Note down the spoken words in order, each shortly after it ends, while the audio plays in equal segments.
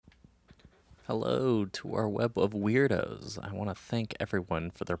Hello to our web of weirdos. I want to thank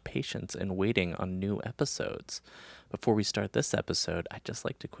everyone for their patience in waiting on new episodes. Before we start this episode, I'd just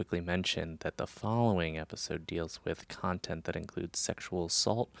like to quickly mention that the following episode deals with content that includes sexual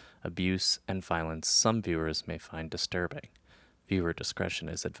assault, abuse, and violence some viewers may find disturbing. Viewer discretion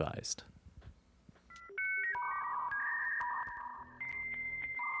is advised.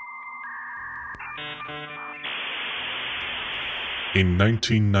 In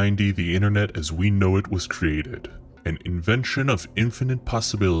 1990, the internet as we know it was created, an invention of infinite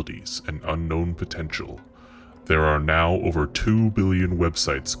possibilities and unknown potential. There are now over 2 billion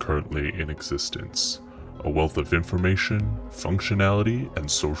websites currently in existence, a wealth of information, functionality,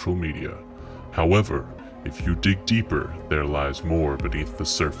 and social media. However, if you dig deeper, there lies more beneath the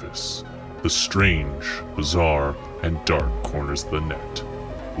surface, the strange, bizarre, and dark corners of the net.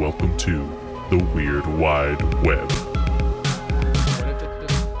 Welcome to the Weird Wide Web.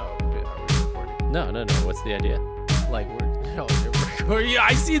 No. What's the idea? Like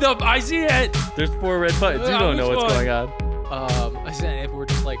I see it. There's 4 red buttons. You don't know what's going on. I said if we're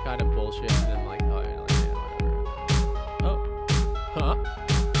just like kind of bullshit, then like whatever. Huh?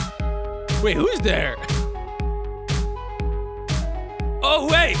 Wait, who's there? Oh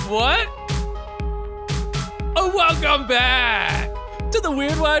wait, what? Oh, welcome back To the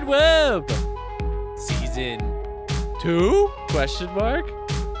Weird Wide Web! season 2. Question mark?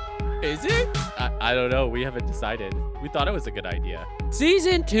 Is it I don't know. We haven't decided. We thought it was a good idea.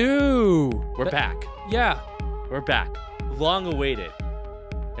 season 2? We're back. Yeah. We're back. Long awaited.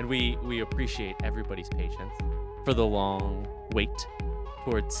 And we appreciate everybody's patience for the long wait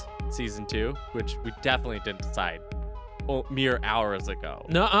towards season 2, which we definitely didn't decide mere hours ago.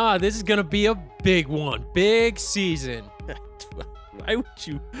 Nuh-uh, this is gonna be a big one. Big season.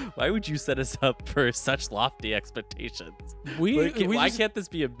 Why would you set us up for such lofty expectations? Why Can't this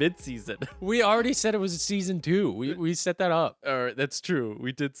be a mid-season? We already said it was a season 2. We set that up. Or that's true.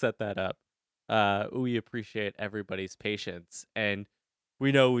 We did set that up. We appreciate everybody's patience, and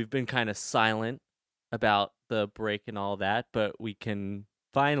we know we've been kind of silent about the break and all that, but we can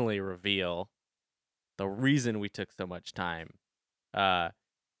finally reveal the reason we took so much time.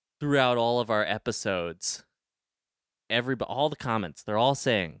 Throughout all of our episodes, all the comments, they're all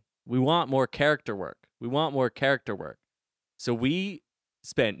saying, we want more character work. We want more character work. So we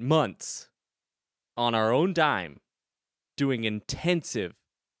spent months on our own dime doing intensive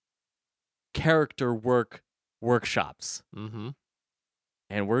character work workshops. Mm-hmm.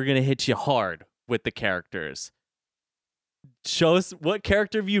 And we're going to hit you hard with the characters. Show us, what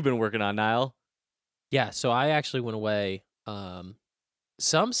character have you been working on, Niall? Yeah, so I actually went away.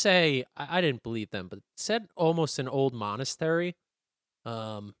 Some say, I didn't believe them, but it said almost an old monastery.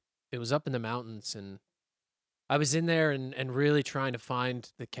 It was up in the mountains, and I was in there and really trying to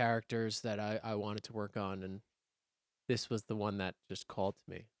find the characters that I wanted to work on, and this was the one that just called to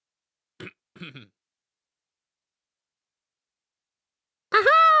me.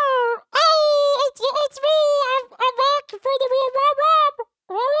 Oh, it's me. I'm back for the real Rob.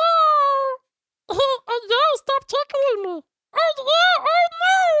 No, stop tickling me.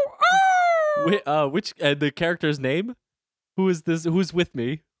 The character's name? Who is this? Who's with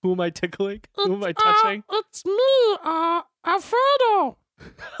me? Who am I tickling? Who am I touching? It's me, Alfredo.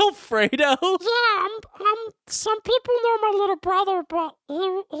 Alfredo? Yeah, I'm. Some people know my little brother, but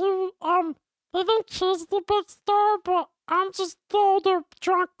they think he's the big star, but I'm just the older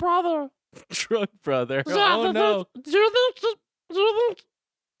drunk brother. Drunk brother. Yeah, Oh no. Do you think he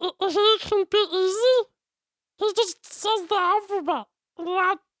can be easy? He just says the alphabet.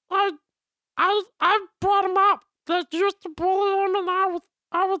 And I brought him up. They used to bully him, and I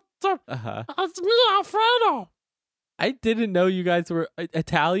was Uh-huh. it's me, Alfredo. I didn't know you guys were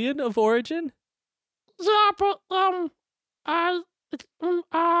Italian of origin. Yeah, but I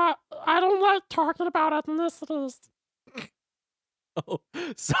don't like talking about ethnicities. Oh,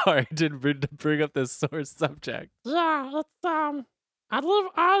 sorry, didn't bring up this sore subject. Yeah, it's I live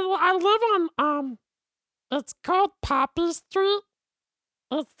on it's called Poppy Street.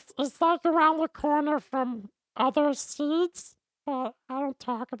 It's like around the corner from other seeds, but I don't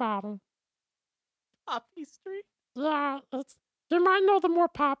talk about them. Poppy Street? Yeah, you might know the more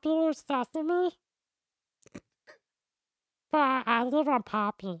popular Sesame, but I live on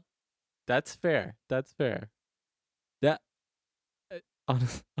Poppy. That's fair. That on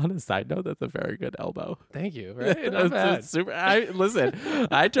a side note, that's a very good elbow. Thank you. That's super. Listen,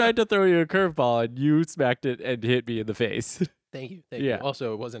 I tried to throw you a curveball and you smacked it and hit me in the face. Thank you. Yeah.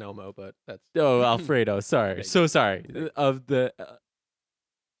 Also, it wasn't Elmo, but that's. Oh, Alfredo. Sorry. Thank So you. sorry. Of the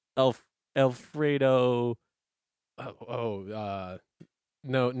Alfredo.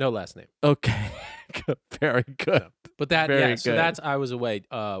 No last name. Okay. Very good. No. But that Very so good. that's I was away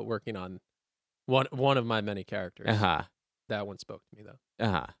working on one of my many characters. Uh-huh. That one spoke to me though.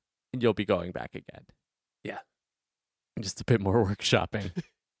 Uh-huh. And you'll be going back again. Yeah. Just a bit more workshopping.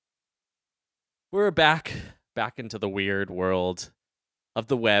 We're back into the weird world of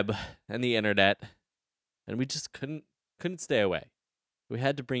the web and the internet, and we just couldn't stay away. We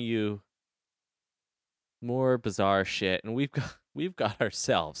had to bring you more bizarre shit, and we've got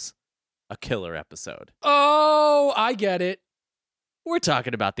ourselves a killer episode. Oh, I get it. We're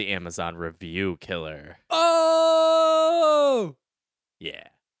talking about the Amazon review killer. Oh, Yeah.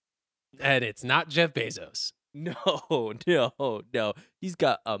 and it's not Jeff Bezos. No. He's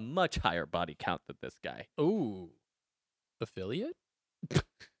got a much higher body count than this guy. Ooh, affiliate?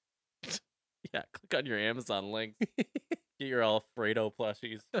 Yeah, click on your Amazon links. Get your Alfredo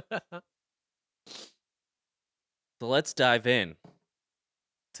plushies. So let's dive in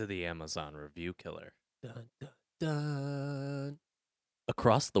to the Amazon review killer. Dun, dun, dun.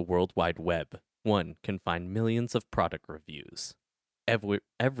 Across the World Wide Web, one can find millions of product reviews.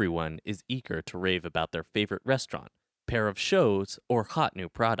 Everyone is eager to rave about their favorite restaurant, pair of shows, or hot new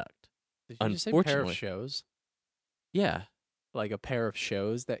product. Did you just say pair Unfortunately- of shows? Yeah, Like a pair of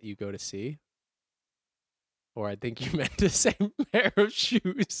shows that you go to see? Or I think you meant to say pair of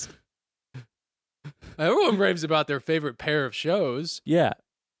shoes. Everyone raves about their favorite pair of shows. yeah.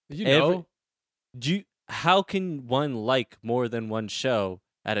 You know, How can one like more than one show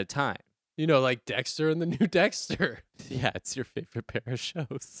at a time? like Dexter and the new Dexter. Yeah, it's your favorite pair of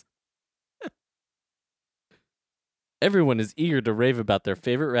shows. Everyone is eager to rave about their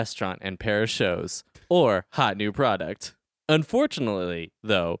favorite restaurant and pair of shows, or hot new product. Unfortunately,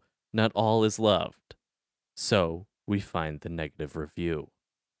 though, not all is loved. So, we find the negative review.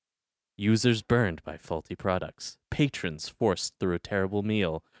 Users burned by faulty products, patrons forced through a terrible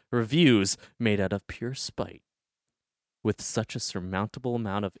meal, reviews made out of pure spite. With such a surmountable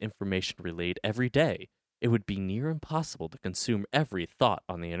amount of information relayed every day, it would be near impossible to consume every thought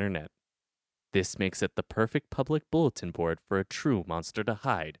on the internet. This makes it the perfect public bulletin board for a true monster to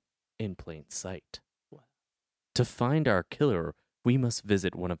hide in plain sight. To find our killer, we must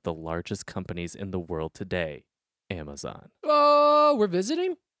visit one of the largest companies in the world today, Amazon. Oh, we're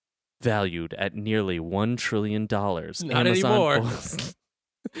visiting? Valued at nearly $1 trillion, Not anymore.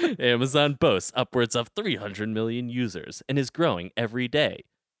 Amazon boasts upwards of 300 million users and is growing every day,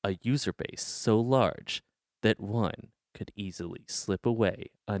 a user base so large that one could easily slip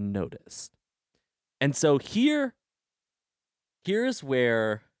away unnoticed. And so here's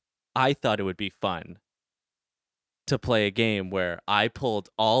where I thought it would be fun to play a game where I pulled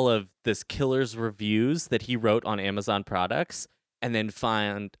all of this killer's reviews that he wrote on Amazon products and then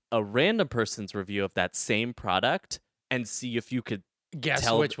find a random person's review of that same product and see if you could Guess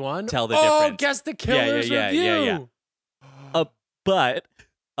Tell- which one? tell the Oh, difference. guess the killer's review. But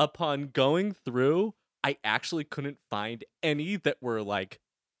upon going through, I actually couldn't find any that were like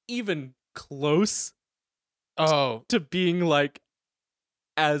even close Oh, to being like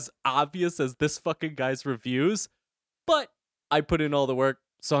as obvious as this fucking guy's reviews. But I put in all the work,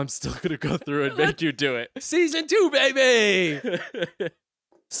 so I'm still gonna go through and make you do it. season 2, baby.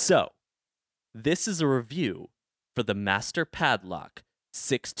 So, this is a review for the Master Padlock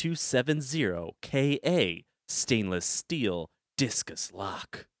 6270 KA stainless steel discus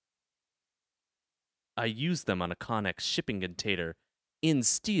lock. I use them on a Connex shipping container. In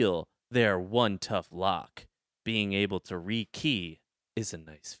steel, they're one tough lock. Being able to rekey is a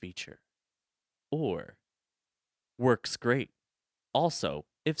nice feature. Or, works great. Also,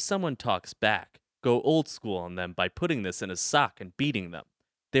 if someone talks back, go old school on them by putting this in a sock and beating them.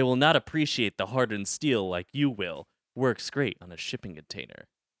 They will not appreciate the hardened steel like you will. Works great on a shipping container.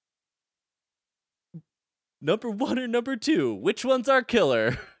 Number 1 or number 2? Which one's our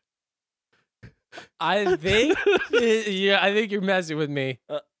killer? I think, I think you're messing with me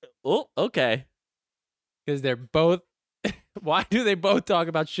Oh, okay. because they're both. Why do they both talk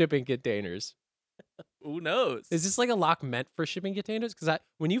about shipping containers? Who knows? Is this like a lock meant for shipping containers? Because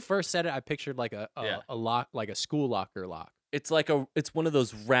when you first said it, I pictured like a Yeah. lock, like a school locker lock, It's one of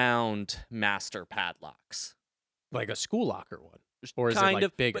those round master padlocks. like a school locker one, or is kind it like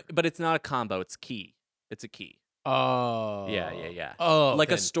of bigger? but it's not a combo, it's key. It's a key. Oh, Yeah. Oh, Like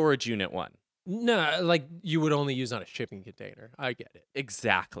a then- storage unit one. no, like you would only use on a shipping container. I get it.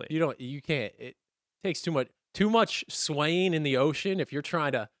 Exactly. You can't. It takes too much swaying in the ocean if you're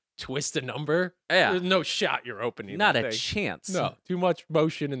trying to twist a number. Yeah. There's no shot you're opening. Not that a thing. chance. No, too much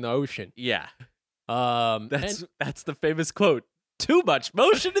motion in the ocean. Yeah. And That's the famous quote. Too much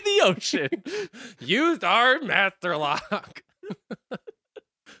motion in the ocean. used our master lock.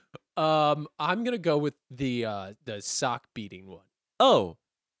 I'm gonna go with the sock beating one. Oh,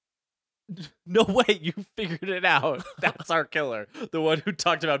 no way! You figured it out. That's our killer. The one who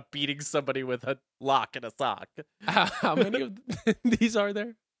talked about beating somebody with a lock and a sock. How many of these are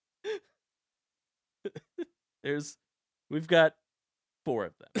there? We've got 4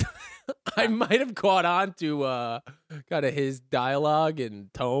 of them. I might have caught on to kind of his dialogue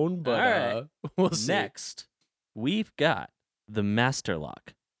and tone, but All right. we'll see. Next, we've got the Master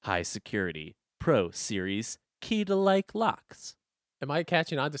Lock High Security Pro Series Key to Like locks. Am I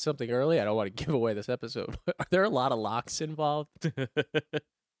catching on to something early? I don't want to give away this episode. Are there a lot of locks involved?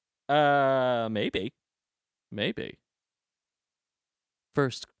 Maybe.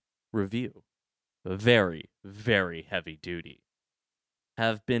 First review. Very, very heavy duty.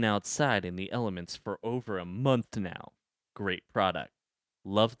 Have been outside in the elements for over a month now. Great product.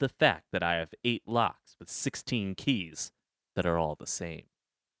 Love the fact that I have 8 locks with 16 keys that are all the same.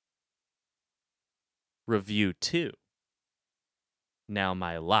 Review 2. Now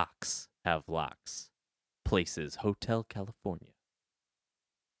my locks have locks. Places Hotel California.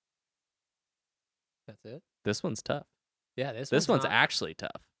 That's it? This one's tough. Yeah, this one's not- actually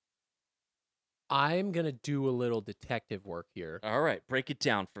tough. I'm going to do a little detective work here. All right, break it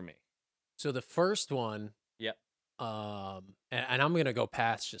down for me. So the first one, Yep. and I'm going to go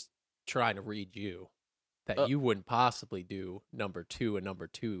past just trying to read you, that you wouldn't possibly do number 2 and number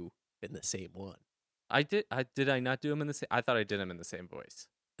 2 in the same one. Did I not do them in the same? I thought I did them in the same voice.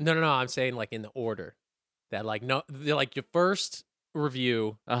 No. I'm saying like in the order. That like no, like your first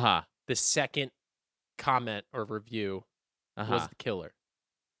review, Uh-huh. the second comment or review Uh-huh. was the killer.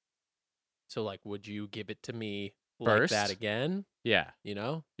 So like, would you give it to me like First? that again? Yeah. You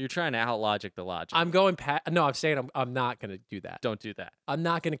know, You're trying to out-logic the logic. I'm going past. No, I'm saying I'm not gonna do that. Don't do that. I'm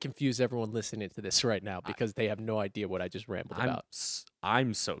not gonna confuse everyone listening to this right now because they have no idea what I just rambled about.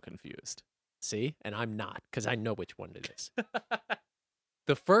 I'm so confused. See, and I'm not because I know which one it is.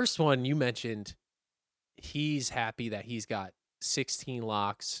 The first one you mentioned, he's happy that he's got 16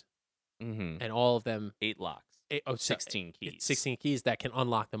 locks Mm-hmm. and all of them 8 locks. 16 keys. 16 keys that can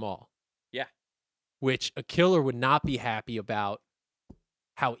unlock them all. Yeah. Which a killer would not be happy about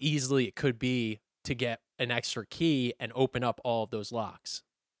how easily it could be to get an extra key and open up all of those locks.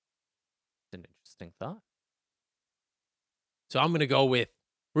 It's an interesting thought. So I'm going to go with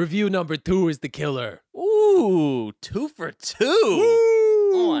review number 2 is the killer. Ooh, 2 for 2.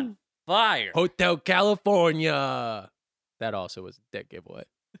 Woo! On fire. Hotel California. That also was a dead giveaway.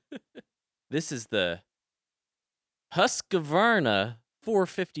 This is the Husqvarna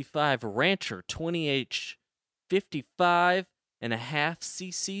 455 Rancher 20H 55 and a half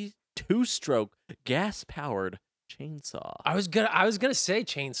cc 2-stroke gas-powered chainsaw. I was gonna say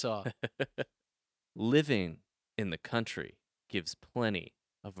chainsaw. Living in the country gives plenty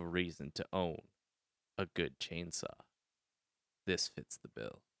of a reason to own a good chainsaw. This fits the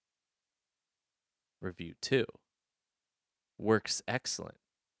bill. Review 2. Works excellent.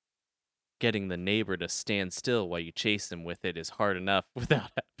 Getting the neighbor to stand still while you chase him with it is hard enough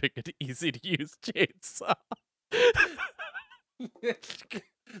without having an easy-to-use chainsaw.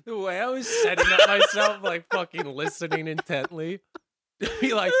 The way I was setting up myself, like fucking listening intently,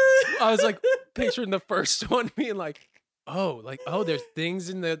 be like, I was like picturing the first one being like, oh, there's things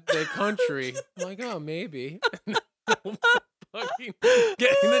in the country. I'm like, oh, maybe. Fucking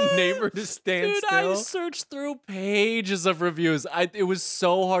getting the neighbor to stand Dude, still. I searched through pages of reviews. It was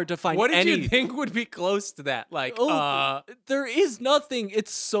so hard to find What did any. you think would be close to that? Like, There is nothing.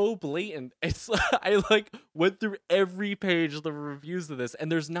 It's so blatant. It's I like went through every page of the reviews of this,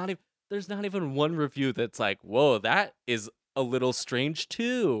 and there's not even one review that's like, whoa, that is a little strange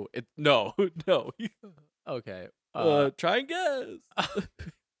too. No. okay. Try and guess.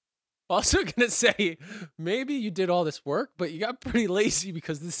 Also gonna say, maybe you did all this work, but you got pretty lazy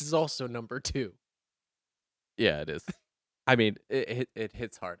because this is also number 2. Yeah, it is. I mean, it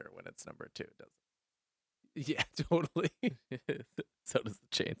hits harder when it's number 2, doesn't Yeah, totally. it? So does the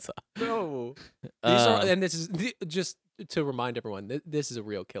chainsaw. No, these are, and this is just to remind everyone, this is a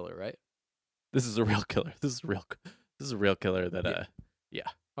real killer, right? This is a real killer. This is a real killer that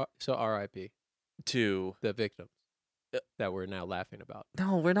So R.I.P. to the victims that we're now laughing about.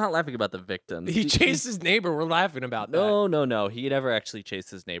 No, we're not laughing about the victims. He chased his neighbor. We're laughing about that. No. He never actually chased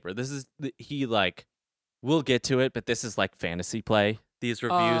his neighbor. This is we'll get to it, but this is like fantasy play. These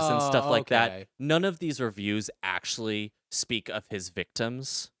reviews and stuff like that. Okay. None of these reviews actually speak of his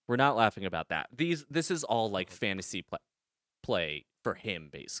victims. We're not laughing about that. This is all like fantasy play for him,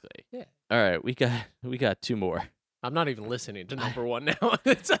 basically. Yeah. All right, we got 2 more. I'm not even listening to number 1 now.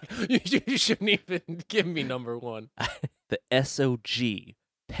 It's like, you shouldn't even give me number 1. The SOG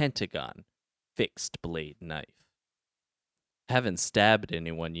Pentagon fixed blade knife. Haven't stabbed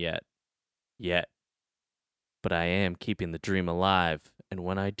anyone yet. But I am keeping the dream alive, and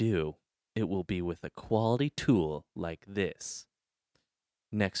when I do, it will be with a quality tool like this.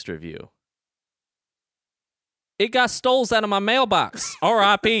 Next review. It got stoles out of my mailbox.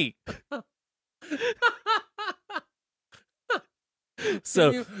 R.I.P.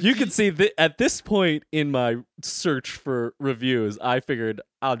 So you can see that at this point in my search for reviews, I figured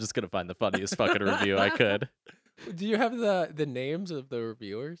I'm just going to find the funniest fucking review I could. Do you have the names of the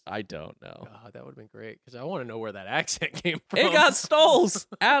reviewers? I don't know. Oh, that would have been great because I want to know where that accent came from. It got stoles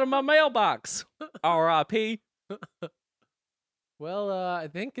out of my mailbox. R.I.P. Well, I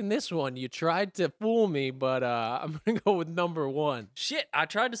think in this one you tried to fool me, but I'm going to go with number 1. Shit, I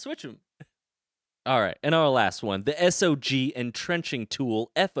tried to switch them. All right, and our last one, the SOG entrenching tool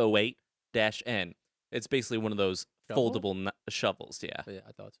F08-N. It's basically one of those Shovel? foldable shovels, yeah. Yeah,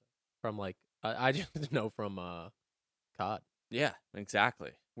 I thought so. From like, I just know from COD. Yeah,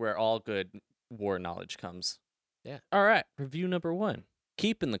 exactly. Where all good war knowledge comes. Yeah. All right, review number 1.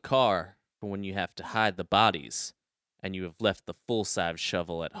 Keep in the car for when you have to hide the bodies and you have left the full-size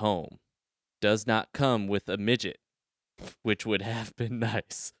shovel at home. Does not come with a midget, which would have been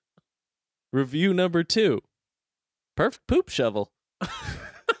nice. Review number 2. Perfect poop shovel.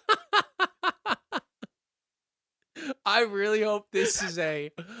 I really hope this is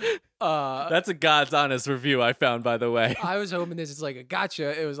a. That's a God's honest review I found, by the way. I was hoping this is like a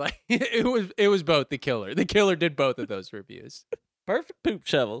gotcha. It was like it was both the killer. The killer did both of those reviews. Perfect poop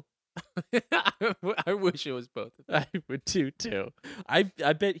shovel. I wish it was both of them. I would too. I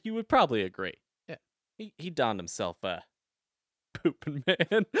bet he would probably agree. Yeah. He donned himself a pooping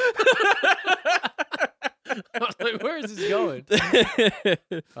man. I was like, where is this going?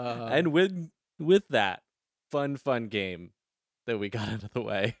 And with that fun game that we got out of the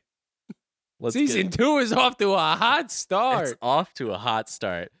way, Season 2 is off to a hot start. It's off to a hot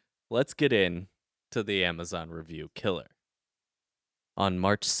start. Let's get in to the Amazon review killer. On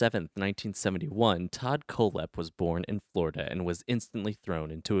March 7th, 1971, Todd Kohlhepp was born in Florida and was instantly thrown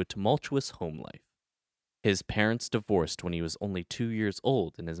into a tumultuous home life. His parents divorced when he was only 2 years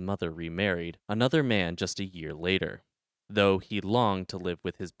old, and his mother remarried another man just a year later. Though he longed to live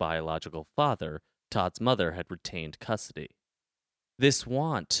with his biological father, Todd's mother had retained custody. This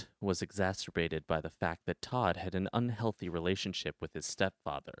want was exacerbated by the fact that Todd had an unhealthy relationship with his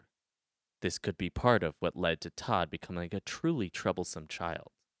stepfather. This could be part of what led to Todd becoming a truly troublesome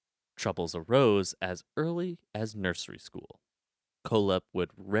child. Troubles arose as early as nursery school. Kohlhepp would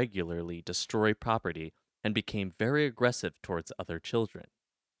regularly destroy property and became very aggressive towards other children.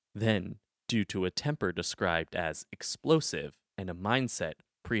 Then, due to a temper described as explosive and a mindset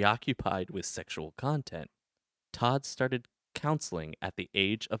preoccupied with sexual content, Todd started counseling at the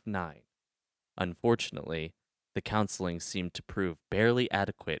age of 9. Unfortunately, the counseling seemed to prove barely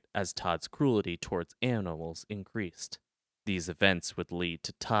adequate as Todd's cruelty towards animals increased. These events would lead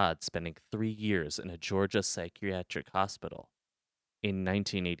to Todd spending 3 years in a Georgia psychiatric hospital. In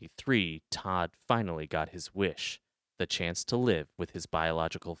 1983, Todd finally got his wish, the chance to live with his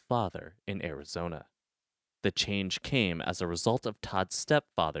biological father in Arizona. The change came as a result of Todd's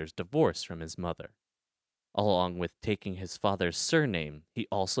stepfather's divorce from his mother. Along with taking his father's surname, he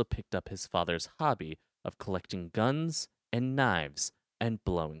also picked up his father's hobby of collecting guns and knives and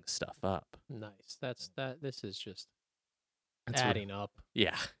blowing stuff up. Nice. This is just That's adding up.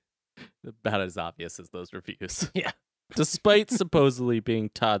 Yeah. About as obvious as those reviews. Yeah. Despite supposedly being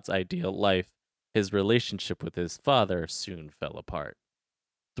Todd's ideal life, his relationship with his father soon fell apart.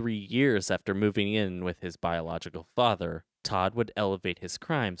 3 years after moving in with his biological father, Todd would elevate his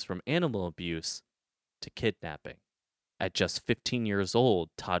crimes from animal abuse to kidnapping. At just 15 years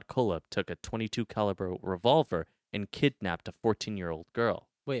old, Todd Kohlhepp took a .22 caliber revolver and kidnapped a 14-year-old girl.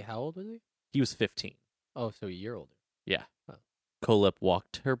 Wait, how old was he? He was 15. Oh, so a year older. Yeah. Oh. Kohlhepp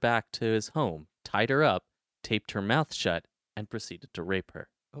walked her back to his home, tied her up, taped her mouth shut, and proceeded to rape her.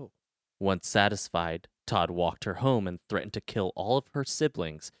 Oh. Once satisfied, Todd walked her home and threatened to kill all of her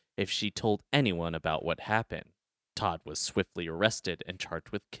siblings if she told anyone about what happened. Todd was swiftly arrested and charged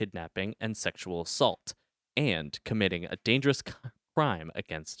with kidnapping and sexual assault, and committing a dangerous crime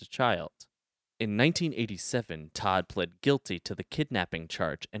against a child. In 1987, Todd pled guilty to the kidnapping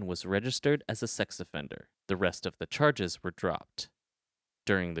charge and was registered as a sex offender. The rest of the charges were dropped.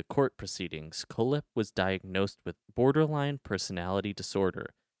 During the court proceedings, Kohlhepp was diagnosed with borderline personality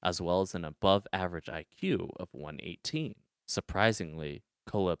disorder, as well as an above-average IQ of 118. Surprisingly,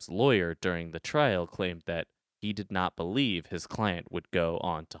 Kohlhepp's lawyer during the trial claimed that he did not believe his client would go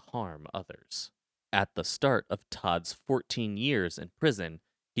on to harm others. At the start of Todd's 14 years in prison,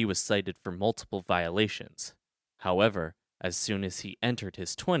 He was cited for multiple violations. However, as soon as he entered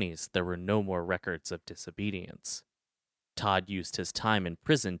his 20s, there were no more records of disobedience. Todd used his time in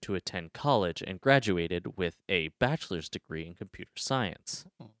prison to attend college and graduated with a bachelor's degree in computer science.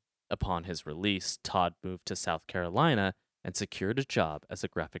 Upon his release, Todd moved to South Carolina and secured a job as a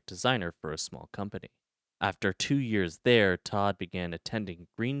graphic designer for a small company. After 2 years there, Todd began attending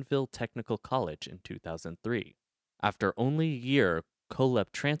Greenville Technical College in 2003. After only a year,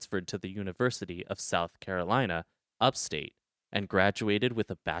 Kohlhepp transferred to the University of South Carolina, upstate, and graduated with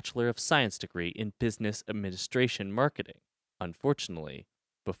a Bachelor of Science degree in Business Administration Marketing. Unfortunately,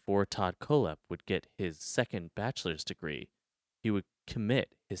 before Todd Kohlhepp would get his second bachelor's degree, he would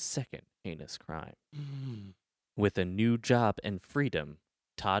commit his second heinous crime. With a new job and freedom,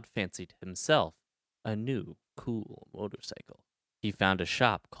 Todd fancied himself a new, cool motorcycle. He found a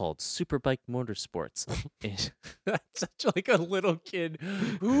shop called Superbike Motorsports. That's such like a little kid.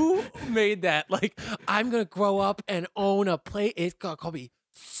 Who made that? Like, I'm gonna grow up and own a plate. It's gonna call me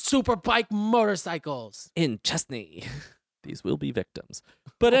Superbike Motorcycles in Chesney. These will be victims.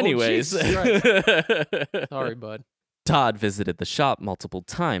 But Oh, anyways, Sorry, bud. Todd visited the shop multiple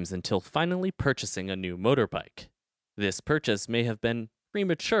times until finally purchasing a new motorbike. This purchase may have been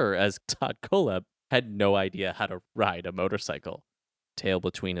premature, as Todd Kohlhepp had no idea how to ride a motorcycle. Tail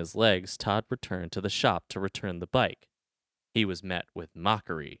between his legs, Todd returned to the shop to return the bike. He was met with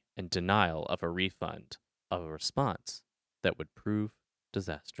mockery and denial of a refund, of a response that would prove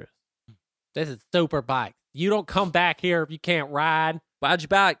disastrous. This is Superbike. You don't come back here if you can't ride. Why'd you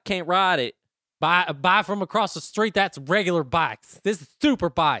buy it? Can't ride it. Buy from across the street. That's regular bikes. This is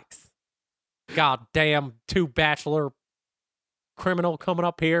Superbikes. Goddamn, two bachelor criminal coming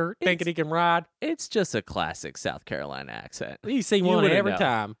up here thinking he can ride. It's just a classic South Carolina accent. You see one wouldn't every know.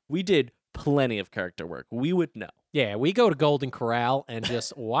 time. We did plenty of character work. We would know. Yeah, we go to Golden Corral and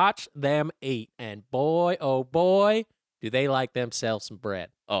just watch them eat. And boy, oh boy, do they like themselves some bread.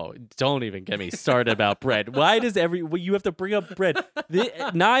 Oh, don't even get me started about bread. Why does you have to bring up bread?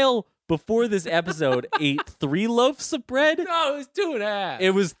 Niall, before this episode, ate 3 loaves of bread? No, it was 2.5.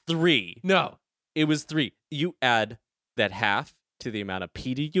 It was 3. No. It was 3. You add that half to the amount of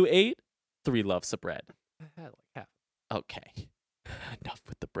pita you ate, 3 loaves of bread. I had like half. Okay. Enough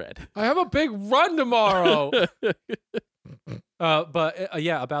with the bread. I have a big run tomorrow.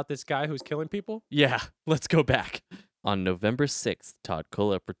 Yeah, about this guy who's killing people. Yeah, let's go back. On November 6th, Todd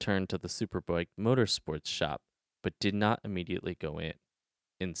Kohlhepp returned to the Superbike Motorsports shop, but did not immediately go in.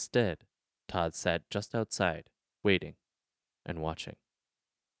 Instead, Todd sat just outside, waiting and watching.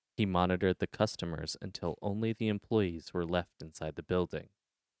 He monitored the customers until only the employees were left inside the building.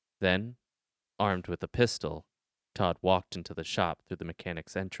 Then, armed with a pistol, Todd walked into the shop through the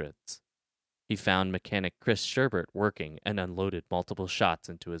mechanic's entrance. He found mechanic Chris Sherbert working and unloaded multiple shots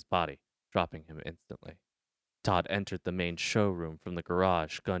into his body, dropping him instantly. Todd entered the main showroom from the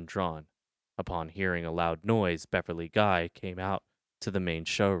garage, gun drawn. Upon hearing a loud noise, Beverly Guy came out to the main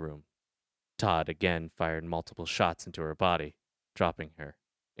showroom. Todd again fired multiple shots into her body, dropping her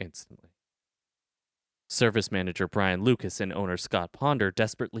instantly. Service manager Brian Lucas and owner Scott Ponder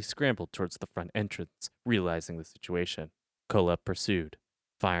desperately scrambled towards the front entrance, realizing the situation. Kohlhepp pursued,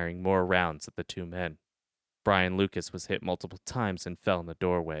 firing more rounds at the 2 men. Brian Lucas was hit multiple times and fell in the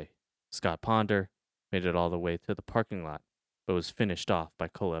doorway. Scott Ponder made it all the way to the parking lot, but was finished off by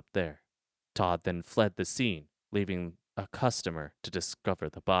Kohlhepp there. Todd then fled the scene, leaving a customer to discover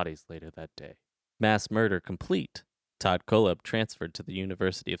the bodies later that day. Mass murder complete. Todd Kohlhepp transferred to the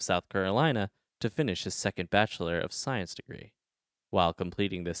University of South Carolina to finish his second Bachelor of Science degree. While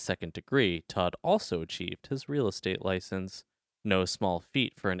completing this second degree, Todd also achieved his real estate license, no small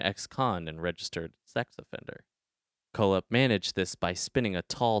feat for an ex-con and registered sex offender. Kohlhepp managed this by spinning a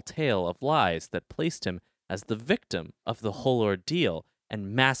tall tale of lies that placed him as the victim of the whole ordeal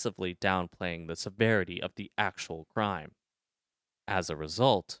and massively downplaying the severity of the actual crime. As a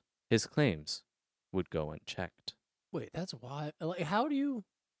result, his claims would go unchecked. Wait, that's why. Like, how do you?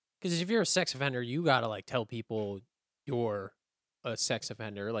 Because if you're a sex offender, you gotta like tell people you're a sex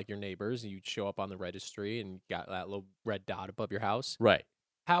offender, like your neighbors, and you show up on the registry and you got that little red dot above your house. Right.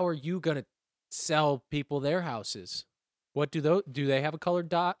 How are you gonna sell people their houses? What do they have a colored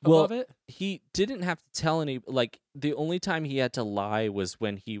dot above it? He didn't have to tell any, like, the only time he had to lie was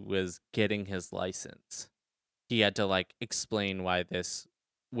when he was getting his license. He had to, like, explain why this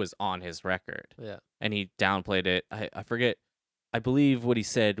was on his record. Yeah. And he downplayed it. I forget. I believe what he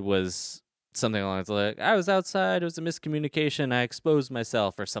said was something along the lines like, I was outside, it was a miscommunication, I exposed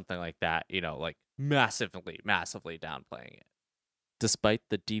myself, or something like that, like massively downplaying it. Despite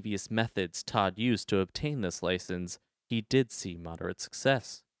the devious methods Todd used to obtain this license, he did see moderate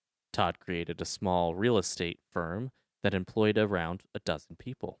success. Todd created a small real estate firm that employed around a dozen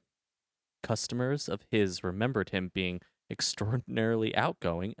people. Customers of his remembered him being extraordinarily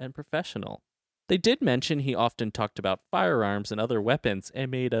outgoing and professional. They did mention he often talked about firearms and other weapons and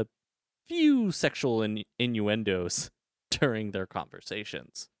made a few sexual innuendos during their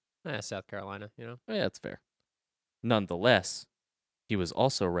conversations. South Carolina, you know. Yeah, that's fair. Nonetheless, he was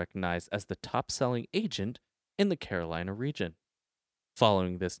also recognized as the top-selling agent in the Carolina region.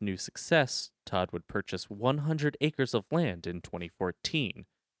 Following this new success, Todd would purchase 100 acres of land in 2014,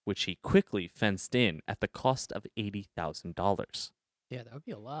 which he quickly fenced in at the cost of $80,000. Yeah, that would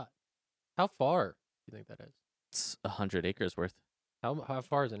be a lot. How far do you think that is? It's 100 acres worth. How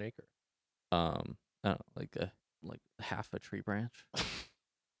far is an acre? I don't know, like half a tree branch.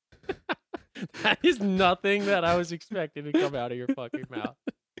 That is nothing that I was expecting to come out of your fucking mouth.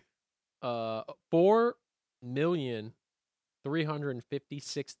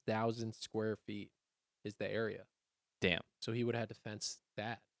 4,356,000 square feet is the area. Damn. So he would have had to fence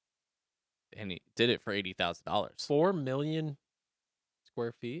that. And he did it for $80,000. 4 million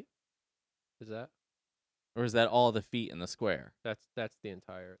square feet? Is that? Or is that all the feet in the square? That's the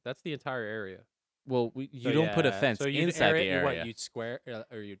entire area. Well, you So, don't put a yeah, fence so you'd inside the you- area. What, you'd square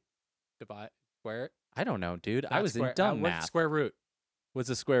or you'd square it? I don't know, dude. I Not was square, in dumb what's math. square root? What's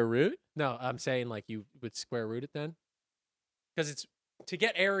a square root? No, I'm saying like you would square root it then, because it's to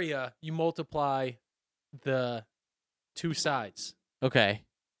get area you multiply the two sides. Okay.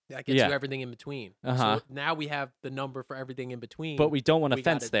 That gets Yeah. you everything in between. Uh-huh. So now we have the number for everything in between. But we don't want a we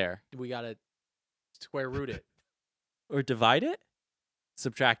fence gotta- there. we gotta square root it. Or divide it?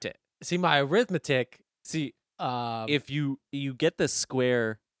 Subtract it. See, my arithmetic. See, Um, if you get the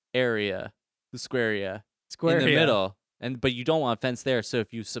square area, in the area. middle, but you don't want a fence there, so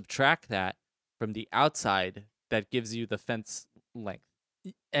if you subtract that from the outside, that gives you the fence length.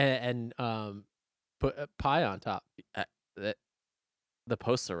 and put a pie on top. The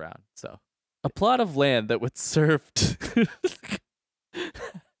posts around. So a plot of land that would serve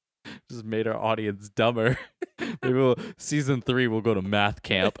just made our audience dumber. Maybe season 3 we'll go to math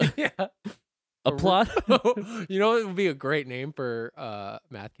camp. Yeah. A plot. You know what would be a great name for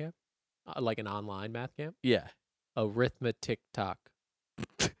math camp? Like an online math camp? Yeah. Arithmetic Talk.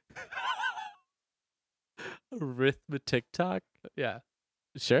 Arithmetic talk. Yeah,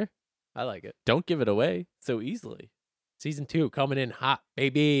 Sure. I like it. Don't give it away so easily. Season 2 coming in hot,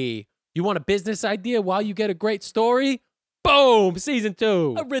 baby. You want a business idea while you get a great story? Boom! Season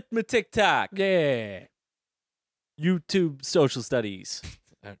 2. Arithmetic talk. Yeah. YouTube social studies.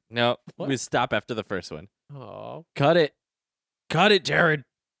 No, What? we stop after the first one. Oh. Cut it. Cut it, Jared.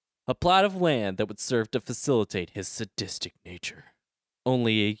 A plot of land that would serve to facilitate his sadistic nature.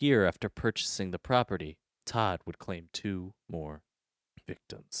 Only a year after purchasing the property, Todd would claim 2 more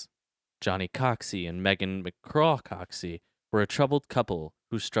victims. Johnny Coxey and Megan McCraw Coxey were a troubled couple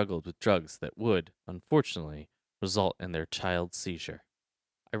who struggled with drugs that would, unfortunately, result in their child's seizure.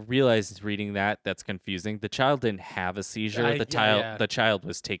 I realized reading that's confusing. The child didn't have a seizure. The child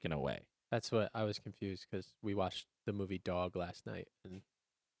was taken away. That's what I was confused because we watched the movie Dog last night and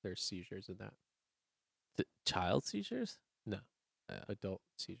there's seizures in that. Child seizures? Adult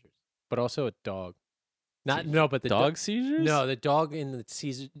seizures. But also a dog. But the Dog seizures? No, the dog in the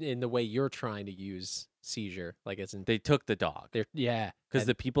seizure in the way you're trying to use seizure, like as in They took the dog. yeah. Because and-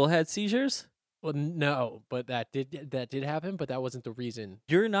 the people had seizures? well, no, but that did happen, but that wasn't the reason.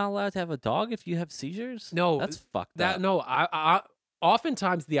 You're not allowed to have a dog if you have seizures? No, That's fucked That up. no, I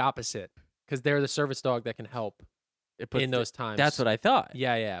oftentimes the opposite because they're the service dog that can help But in those times. That's what I thought.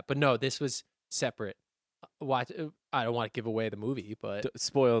 Yeah, but no, this was separate. Watch. I don't want to give away the movie, but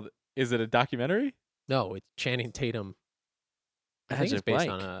Spoiled. Is it a documentary? no, it's Channing Tatum. I think it's Magic based Mike.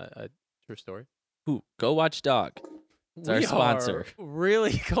 on a true story. Ooh, go watch Dog. It's our We sponsor. are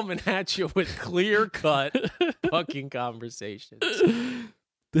really coming at you with clear cut fucking conversations.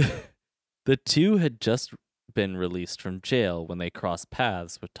 The two had just been released from jail when they crossed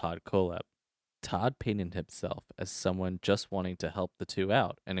paths with Todd Koleb. Todd painted himself as someone just wanting to help the two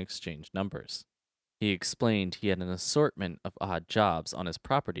out and exchange numbers. He explained he had an assortment of odd jobs on his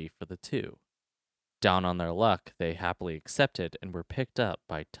property for the two. Down on their luck, they happily accepted and were picked up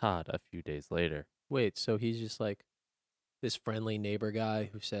by Todd a few days later. Wait, so he's just like this friendly neighbor guy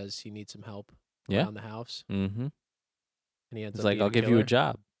who says he needs some help Yeah. around the house, Mm-hmm. and he ends It's up like, being I'll a give you a killer?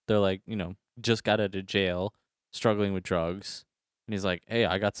 job. They're like, just got out of jail, struggling with drugs. And he's like, hey,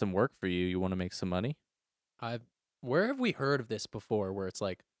 I got some work for you. You want to make some money? Where have we heard of this before? Where it's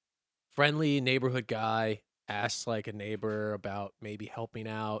like friendly neighborhood guy asks like a neighbor about maybe helping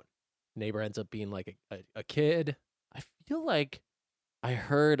out. Neighbor ends up being like a kid. I feel like I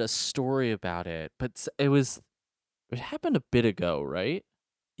heard a story about it, but it happened a bit ago, right?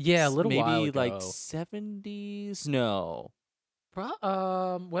 Yeah, a little while Maybe like ago. 70s? No.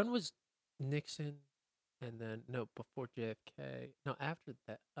 When was Nixon? And then no, before JFK. No, after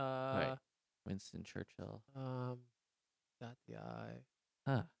that. Right. Winston Churchill. Got the eye.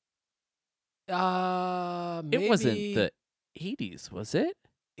 Huh. Maybe It wasn't the 80s, was it?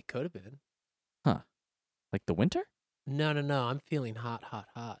 it could have been. Huh. Like the winter? No. I'm feeling hot, hot,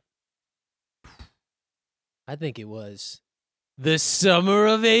 hot. I think it was the summer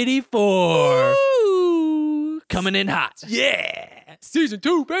of '84. Ooh, Coming in hot. Yeah. Season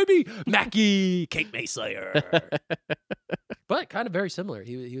 2, baby. Mackie, Cake Mayslayer. But kind of very similar.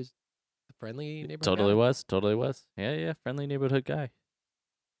 He was a friendly neighborhood Totally guy. was. Totally was. Yeah. Friendly neighborhood guy.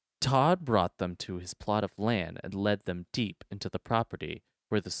 Todd brought them to his plot of land and led them deep into the property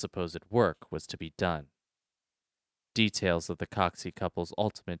where the supposed work was to be done. Details of the Coxey couple's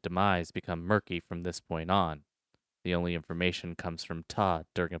ultimate demise become murky from this point on. The only information comes from Todd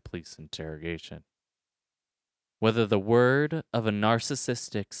during a police interrogation. Whether the word of a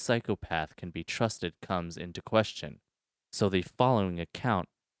narcissistic psychopath can be trusted comes into question, so the following account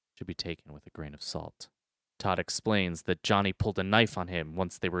should be taken with a grain of salt. Todd explains that Johnny pulled a knife on him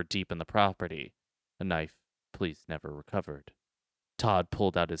once they were deep in the property, a knife police never recovered. Todd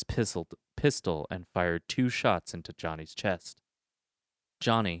pulled out his pistol and fired 2 shots into Johnny's chest.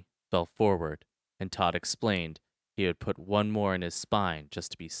 Johnny fell forward, and Todd explained he had put 1 more in his spine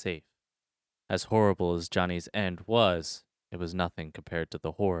just to be safe. As horrible as Johnny's end was, it was nothing compared to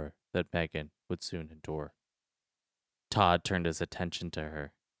the horror that Megan would soon endure. Todd turned his attention to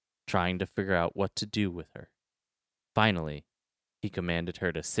her, trying to figure out what to do with her. Finally, he commanded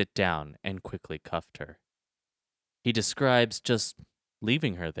her to sit down and quickly cuffed her. He describes just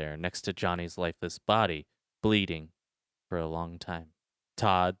leaving her there next to Johnny's lifeless body, bleeding, for a long time.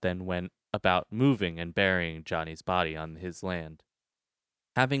 Todd then went about moving and burying Johnny's body on his land.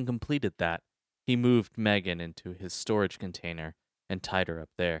 Having completed that, he moved Megan into his storage container and tied her up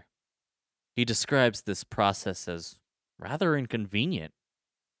there. He describes this process as rather inconvenient,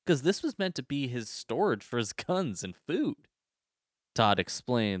 because this was meant to be his storage for his guns and food. Todd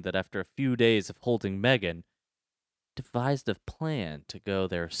explained that after a few days of holding Megan, devised a plan to go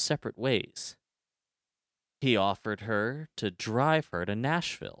their separate ways. He offered her to drive her to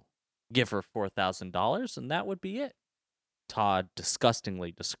Nashville, give her $4,000, and that would be it. Todd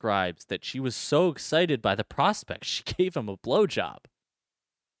disgustingly describes that she was so excited by the prospect she gave him a blowjob.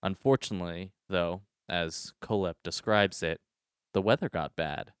 Unfortunately, though, as Kolep describes it, the weather got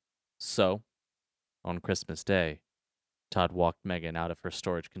bad. So, on Christmas Day, Todd walked Megan out of her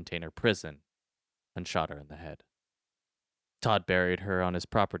storage container prison and shot her in the head. Todd buried her on his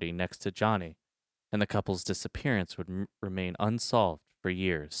property next to Johnny, and the couple's disappearance would remain unsolved for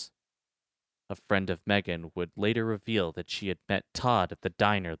years. A friend of Megan would later reveal that she had met Todd at the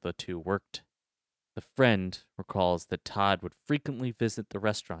diner the two worked. The friend recalls that Todd would frequently visit the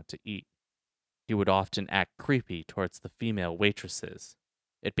restaurant to eat. He would often act creepy towards the female waitresses.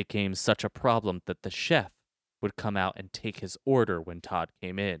 It became such a problem that the chef would come out and take his order when Todd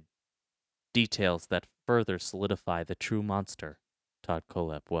came in. Details that further solidify the true monster Todd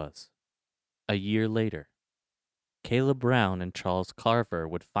Kolep was. A year later, Kayla Brown and Charles Carver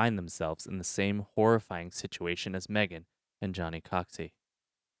would find themselves in the same horrifying situation as Megan and Johnny Coxey.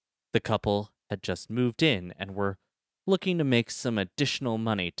 The couple had just moved in and were looking to make some additional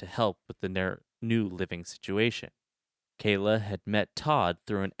money to help with their new living situation. Kayla had met Todd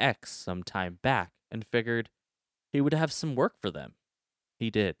through an ex some time back and figured he would have some work for them.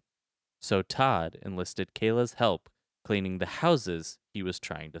 He did. So Todd enlisted Kayla's help cleaning the houses he was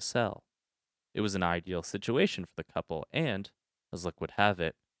trying to sell. It was an ideal situation for the couple, and, as luck would have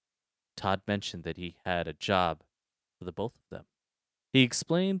it, Todd mentioned that he had a job for the both of them. He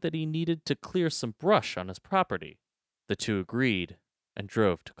explained that he needed to clear some brush on his property. The two agreed and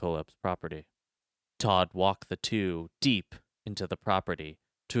drove to Kolep's property. Todd walked the two deep into the property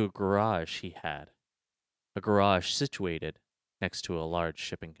to a garage he had. A garage situated next to a large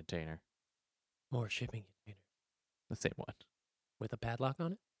shipping container. More shipping containers. The same one. With a padlock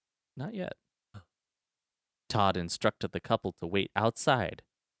on it? Not yet. Todd instructed the couple to wait outside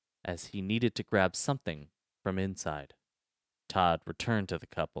as he needed to grab something from inside. Todd returned to the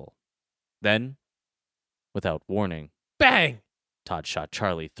couple. Then, without warning, bang! Todd shot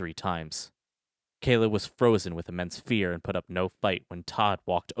Charlie 3 times. Kayla was frozen with immense fear and put up no fight when Todd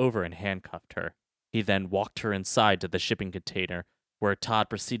walked over and handcuffed her. He then walked her inside to the shipping container, where Todd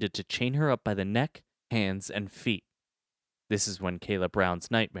proceeded to chain her up by the neck, hands, and feet. This is when Kayla Brown's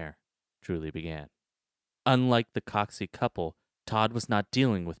nightmare truly began. Unlike the Coxey couple, Todd was not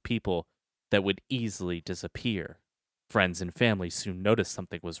dealing with people that would easily disappear. Friends and family soon noticed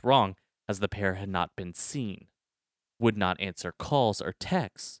something was wrong, as the pair had not been seen, would not answer calls or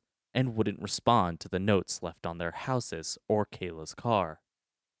texts, and wouldn't respond to the notes left on their houses or Kayla's car.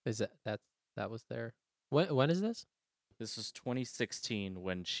 Is that was there? When is this? This was 2016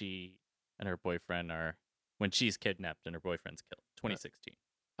 when she and her boyfriend when she's kidnapped and her boyfriend's killed. 2016.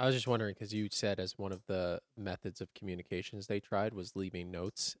 I was just wondering because you said as one of the methods of communications they tried was leaving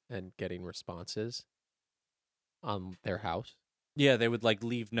notes and getting responses on their house Yeah, they would like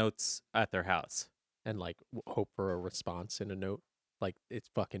leave notes at their house. and like hope for a response in a note. Like it's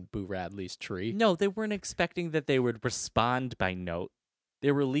fucking Boo Radley's tree. No, they weren't expecting that they would respond by note.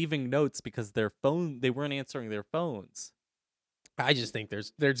 They were leaving notes because they weren't answering their phones. I just think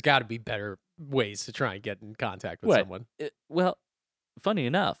there's got to be better ways to try and get in contact with What? someone. Well, funny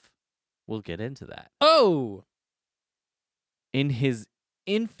enough, we'll get into that. Oh, In his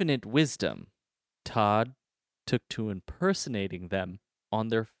infinite wisdom, Todd took to impersonating them on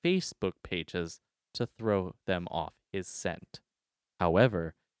their Facebook pages to throw them off his scent.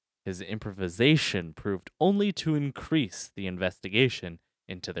 However, his improvisation proved only to increase the investigation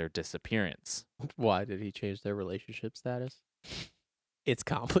into their disappearance. why did he change their relationship status? It's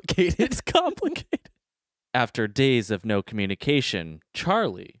complicated. It's complicated. After days of no communication,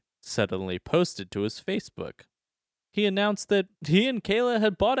 Charlie suddenly posted to his Facebook. He announced that he and Kayla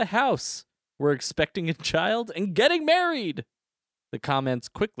had bought a house, were expecting a child, and getting married. The comments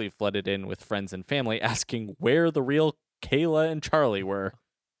quickly flooded in with friends and family asking where the real Kayla and Charlie were.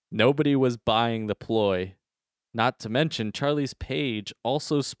 Nobody was buying the ploy. Not to mention, Charlie's page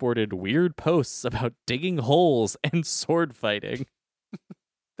also sported weird posts about digging holes and sword fighting.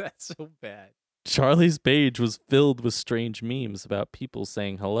 That's so bad. Charlie's page was filled with strange memes about people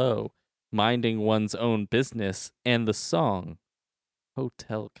saying hello, minding one's own business, and the song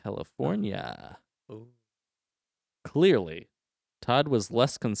Hotel California. Ooh. Clearly, Todd was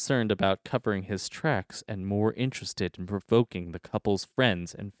less concerned about covering his tracks and more interested in provoking the couple's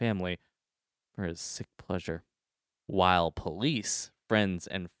friends and family for his sick pleasure. While police, friends,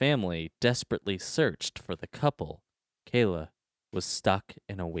 and family desperately searched for the couple, Kayla was stuck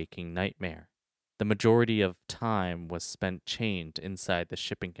in a waking nightmare. The majority of time was spent chained inside the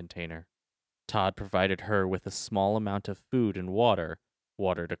shipping container. Todd provided her with a small amount of food and water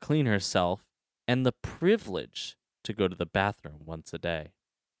to clean herself, and the privilege to go to the bathroom once a day.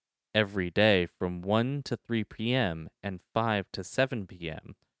 Every day from 1 to 3 p.m. and 5 to 7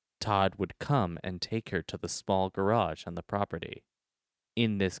 p.m., Todd would come and take her to the small garage on the property.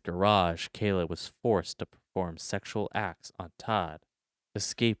 In this garage, Kayla was forced to perform sexual acts on Todd.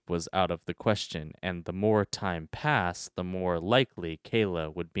 Escape was out of the question, and the more time passed, the more likely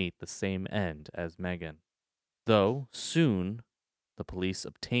Kayla would meet the same end as Megan. Though, soon, the police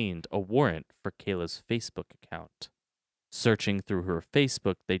obtained a warrant for Kayla's Facebook account. Searching through her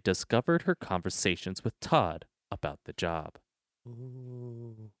Facebook, they discovered her conversations with Todd about the job.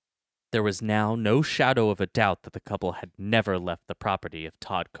 Ooh. There was now no shadow of a doubt that the couple had never left the property of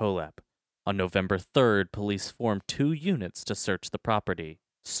Todd Kolep. On November 3rd, police formed 2 units to search the property,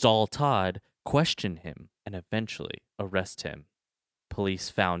 stall Todd, question him, and eventually arrest him. Police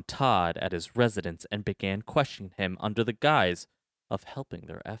found Todd at his residence and began questioning him under the guise of helping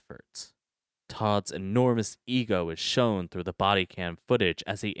their efforts. Todd's enormous ego is shown through the body cam footage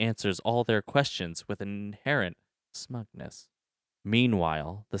as he answers all their questions with an inherent smugness.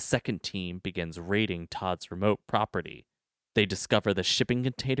 Meanwhile, the second team begins raiding Todd's remote property. They discover the shipping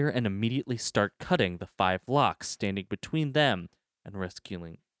container and immediately start cutting the 5 locks standing between them and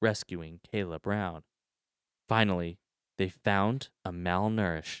rescuing Kayla Brown. Finally, they found a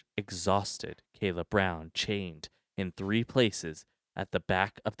malnourished, exhausted Kayla Brown chained in 3 places at the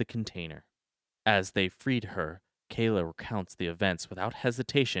back of the container. As they freed her, Kayla recounts the events without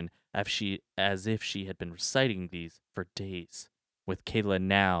hesitation as if she had been reciting these for days. With Kayla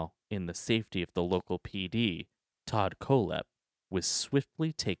now in the safety of the local PD, Todd Kolep was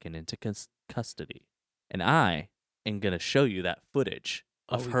swiftly taken into custody. And I am going to show you that footage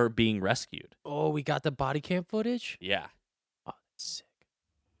of her being rescued. Oh, we got the body cam footage? Yeah. Oh, that's sick.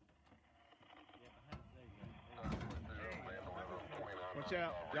 Watch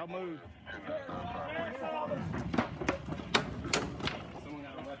out. Y'all move.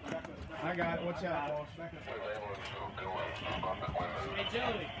 I got it. Watch out, boss. Hey,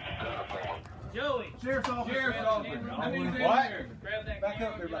 Joey. Sheriff's office. Sheriff's office. I need you What? here. Grab that Back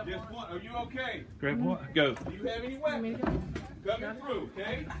camera. up there, buddy. Just one. Are you okay? Grab what? Go. Do you have any weapons? Coming through,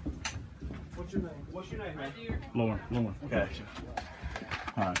 okay? What's your name? What's your name, Right here. Lauren. Okay.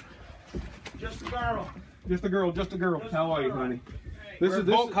 All right. Just a barrel. Just a girl. How are you, honey? We're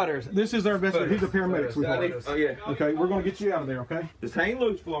bolt cutters. This is our best. He's a paramedic, sweetheart. Oh yeah. Okay, we're gonna get you out of there. Okay. Just hang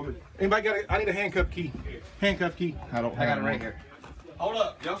loose for me. Anybody got? I need a handcuff key. Handcuff key. I don't. I got have it right one. here. Hold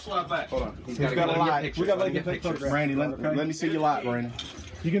up. Y'all slide back. Hold on. He's got a light. We got to get take pictures. photographs. Randy, let me see your light, Randy.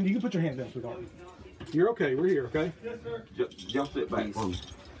 You can put your hand down, sweetheart. You're okay. We're here. Okay. Y'all sit back for me.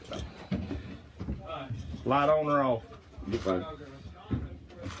 Light on or off? You're fine.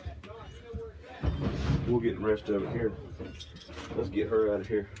 We'll get the rest of it here. Let's get her out of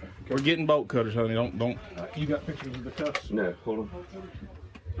here. We're getting bolt cutters, honey. Don't. You got pictures of the cuffs. No, hold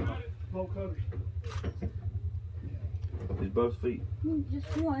on. Bolt cutters. Is both feet?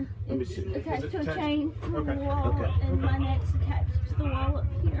 Just one. Let me It's see. attached Is to it a attached? chain from Okay. the wall, Okay. and my neck's attached to the wall up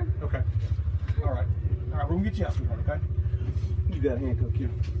here. Okay. All right. All right. We're gonna get you out, sweetheart. Okay. You got a handcuff key.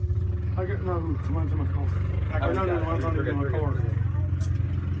 I got mine's in my car. I got mine's in my car.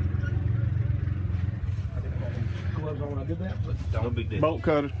 Gloves on when I did that, but No big deal. Bolt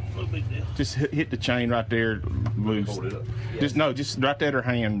cutter. No big deal. Just hit the chain right there, loose. Hold it up. Just right there at her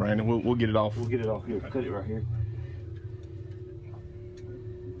hand, Brandon. We'll get it off. We'll get it off here. Cut it right here.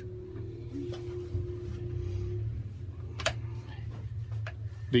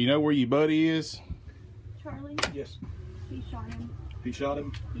 Do you know where your buddy is? Charlie, yes, he shot him. he shot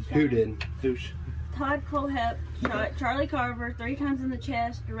him. He shot Who him. did? Douche. Todd Colehep shot Charlie Carver 3 times in the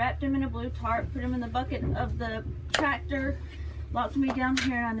chest, wrapped him in a blue tarp, put him in the bucket of the tractor, locked me down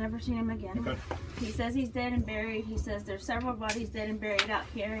here, and I never seen him again. Okay. He says he's dead and buried. He says there's several bodies dead and buried out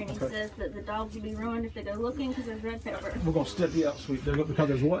here, and he Okay. says that the dogs will be ruined if they go looking because there's red pepper. We're gonna step you out, sweet. Because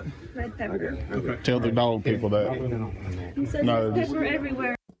there's what? Red pepper. Okay. Tell the dog people that. He says No, there's pepper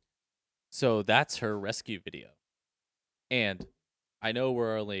everywhere. So that's her rescue video. And I know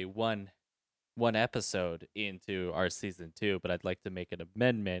we're only one episode into our season 2, but I'd like to make an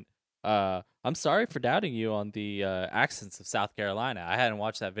amendment. I'm sorry for doubting you on the accents of South Carolina. I hadn't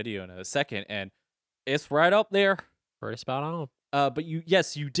watched that video in a second, and it's right up there. Pretty spot on. But you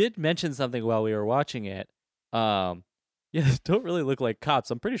did mention something while we were watching it. Yeah, they don't really look like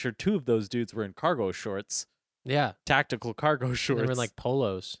cops. I'm pretty sure 2 of those dudes were in cargo shorts, Yeah. tactical cargo shorts. They were in like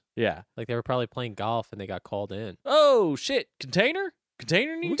polos. yeah. Like they were probably playing golf and they got called in. Oh shit! Container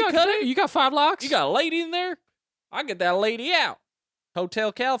needs to cut it. You got 5 locks? You got a lady in there? I'll get that lady out.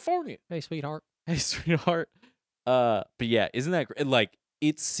 Hotel California. Hey, sweetheart. Hey, sweetheart. But yeah, isn't that great? Like,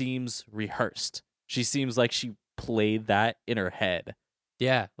 it seems rehearsed. She seems like she played that in her head.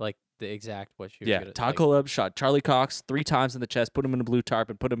 Yeah, like the exact what she was Yeah, gonna, Todd like, Coleb shot Charlie Cox 3 times in the chest, put him in a blue tarp,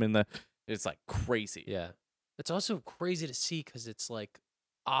 and put him in the. It's like crazy. Yeah. It's also crazy to see because it's like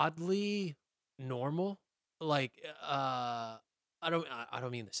oddly normal. Like, I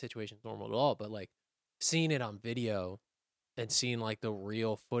don't mean the situation's normal at all, but like seeing it on video and seeing like the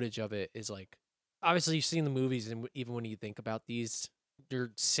real footage of it is like, obviously you've seen the movies, and even when you think about these,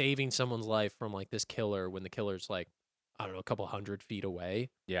 you're saving someone's life from like this killer when the killer's like, I don't know, a couple 100 feet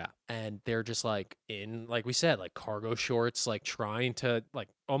away. Yeah. And they're just like in, like we said, like cargo shorts, like trying to, like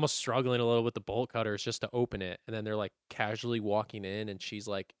almost struggling a little with the bolt cutters just to open it. And then they're like casually walking in, and she's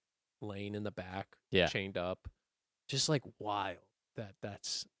like laying in the back, Yeah. chained up. Just like wild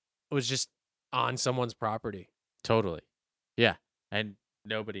it was just on someone's property. Totally. Yeah. And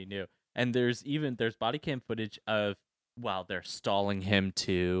nobody knew. And there's body cam footage of while they're stalling him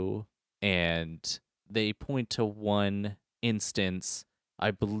too. And they point to one instance,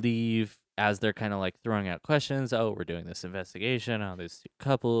 I believe, as they're kind of like throwing out questions. Oh, we're doing this investigation on these 2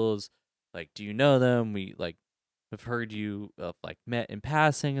 couples. Like, do you know them? We like have heard you like met in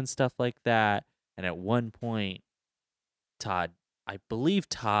passing and stuff like that. And at one point, I believe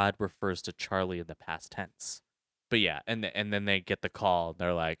Todd refers to Charlie in the past tense. But yeah, and then they get the call. And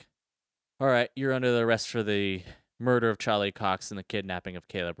they're like, "All right, you're under the arrest for the murder of Charlie Cox and the kidnapping of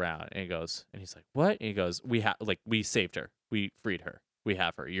Kayla Brown." And he's like, "What?" And he goes, we saved her. We freed her. We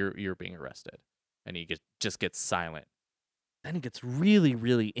have her. You're being arrested." And he just gets silent. Then it gets really,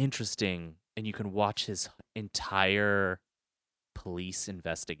 really interesting, and you can watch his entire police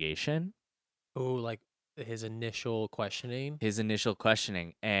investigation. Oh, like his initial questioning.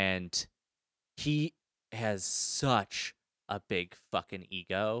 And he has such a big fucking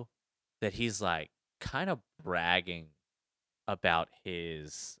ego that he's like kind of bragging about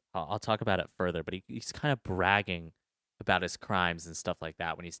his I'll talk about it further, but he's kind of bragging about his crimes and stuff like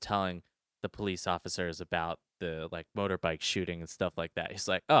that when he's telling the police officers about the like motorbike shooting and stuff like that. He's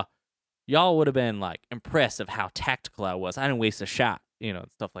like, "Oh, y'all would have been like impressed of how tactical I was. I didn't waste a shot,"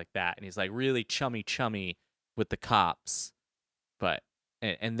 and stuff like that. And he's like really chummy with the cops, but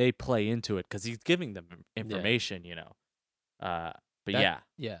and they play into it because he's giving them information, But That-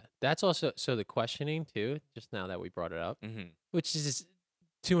 Yeah. That's also so the questioning too, just now that we brought it up, hmm which is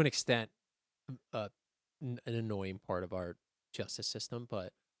to an extent an annoying part of our justice system,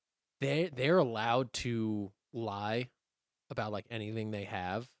 but they're allowed to lie about like anything they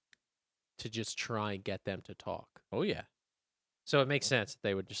have to just try and get them to talk. oh yeah, So it makes sense that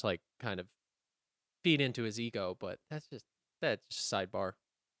they would just like kind of feed into his ego, but that's just sidebar.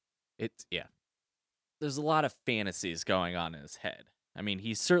 it's yeah. There's a lot of fantasies going on in his head. I mean,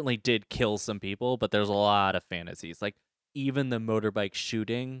 he certainly did kill some people, but there's a lot of fantasies. Like even the motorbike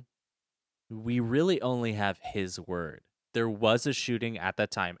shooting, we really only have his word. There was a shooting at that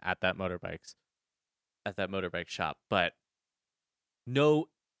time at that motorbike shop, but no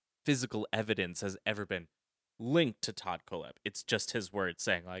physical evidence has ever been linked to Todd Kohlhepp. It's just his word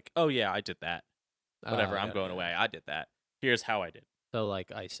saying like, "Oh yeah, I did that. Whatever, I'm going away. I did that. Here's how I did." So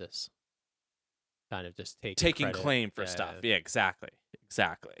like ISIS, kind of just Taking credit. claim for Yeah, stuff. yeah. Yeah, exactly.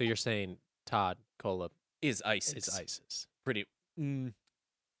 So you're saying Todd Kohlhepp Is ISIS. is ISIS? Pretty.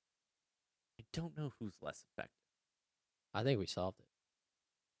 I don't know who's less effective. I think we solved it.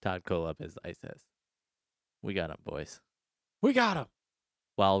 Todd Kohlhepp is ISIS. We got him, boys. We got him.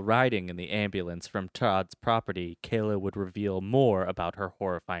 While riding in the ambulance from Todd's property, Kayla would reveal more about her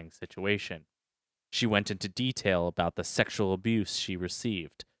horrifying situation. She went into detail about the sexual abuse she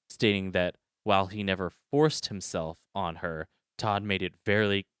received, stating that while he never forced himself on her, Todd made it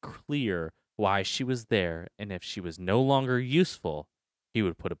very clear why she was there, and if she was no longer useful, he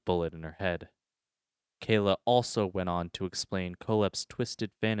would put a bullet in her head. Kayla also went on to explain Kohlhepp's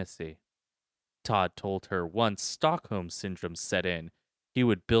twisted fantasy. Todd told her once Stockholm Syndrome set in, he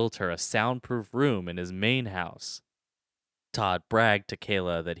would build her a soundproof room in his main house. Todd bragged to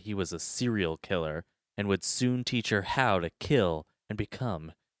Kayla that he was a serial killer and would soon teach her how to kill and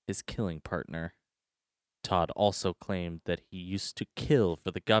become his killing partner. Todd also claimed that he used to kill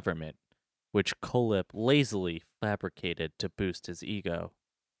for the government, which Kohlhepp lazily fabricated to boost his ego.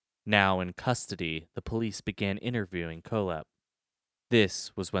 Now in custody, the police began interviewing Kohlhepp.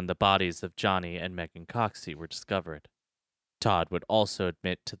 This was when the bodies of Johnny and Megan Coxey were discovered. Todd would also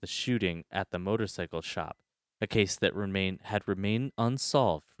admit to the shooting at the motorcycle shop, a case that had remained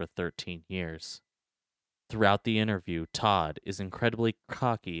unsolved for 13 years. Throughout the interview, Todd is incredibly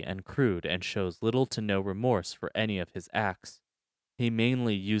cocky and crude and shows little to no remorse for any of his acts. He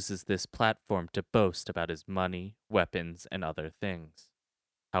mainly uses this platform to boast about his money, weapons, and other things.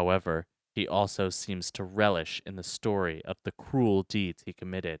 However, he also seems to relish in the story of the cruel deeds he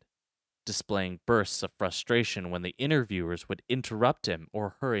committed, displaying bursts of frustration when the interviewers would interrupt him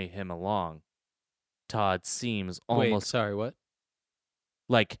or hurry him along. Todd seems Wait, almost sorry, what?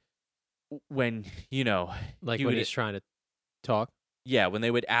 like when, Like he when would- he's trying to talk? yeah, when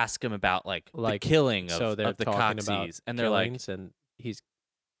they would ask him about the Like, killing So they're of the talking about Coxies, and they're like, killings and he's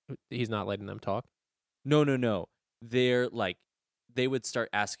not letting them talk? no. They're like, they would start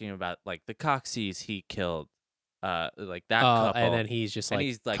asking him about like the Coxies he killed, like that couple. And then he's just And like,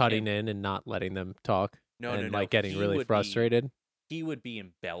 he's, like, cutting in and not letting them talk. No, and no. like getting He really would be- frustrated. He would be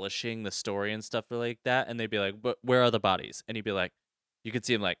embellishing the story and stuff like that, and they'd be like, "But where are the bodies?" And he'd be like, you could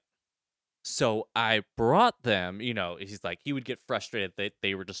see him like, "So I brought them." He's like, he would get frustrated that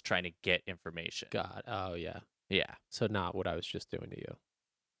they were just trying to get information. God. Oh yeah. Yeah. So not what I was just doing to you.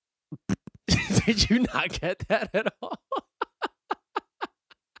 Did you not get that at all?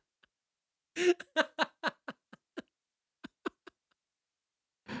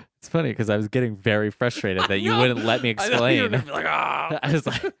 It's funny because I was getting very frustrated that you wouldn't let me I know you were explain. gonna be like, "Ah." I was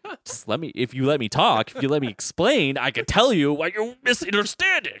like, just let me. If you let me talk, if you let me explain, I can tell you why you're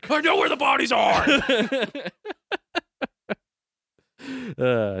misunderstanding. I know where the bodies are.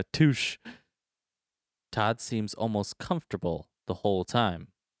 Touche. Todd seems almost comfortable the whole time,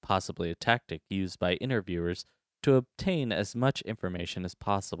 possibly a tactic used by interviewers to obtain as much information as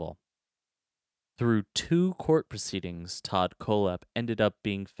possible. Through 2 court proceedings, Todd Kohlhepp ended up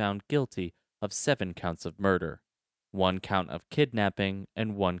being found guilty of 7 counts of murder, 1 count of kidnapping,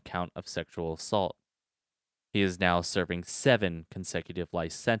 and 1 count of sexual assault. He is now serving 7 consecutive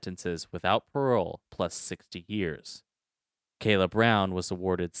life sentences without parole plus 60 years. Kayla Brown was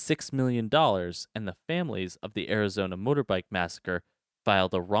awarded $6 million, and the families of the Arizona motorbike massacre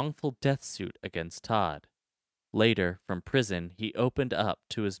filed a wrongful death suit against Todd. Later, from prison, he opened up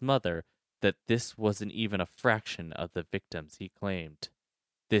to his mother that this wasn't even a fraction of the victims he claimed.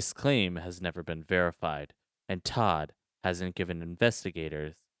 This claim has never been verified, and Todd hasn't given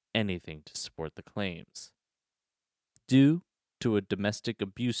investigators anything to support the claims. Due to a domestic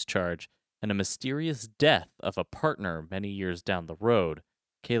abuse charge and a mysterious death of a partner many years down the road,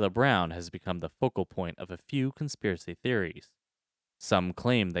 Kayla Brown has become the focal point of a few conspiracy theories. Some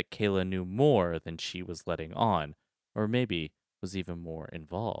claim that Kayla knew more than she was letting on, or maybe was even more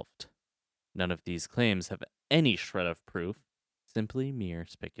involved. None of these claims have any shred of proof, simply mere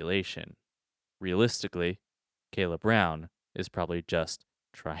speculation. Realistically, Kayla Brown is probably just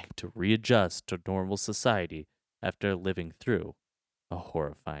trying to readjust to normal society after living through a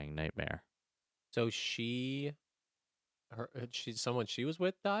horrifying nightmare. So someone she was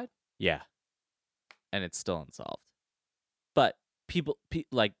with died? Yeah. And it's still unsolved. But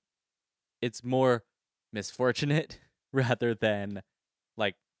like, it's more misfortunate rather than,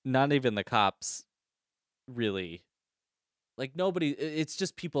 like, not even the cops really, like, nobody, it's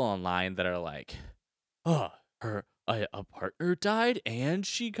just people online that are like, oh, a partner died and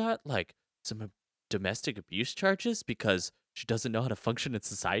she got, like, some domestic abuse charges because she doesn't know how to function in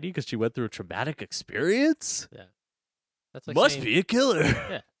society because she went through a traumatic experience? Yeah. That's like Must saying, be a killer.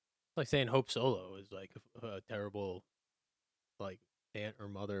 Yeah. It's like saying Hope Solo is like a terrible, like, aunt or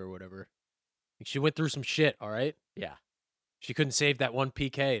mother or whatever. Like, she went through some shit, all right? Yeah. She couldn't save that one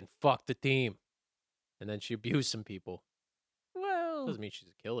PK and fuck the team. And then she abused some people. Well, Doesn't mean she's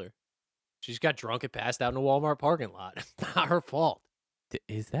a killer. She just got drunk and passed out in a Walmart parking lot. It's not her fault.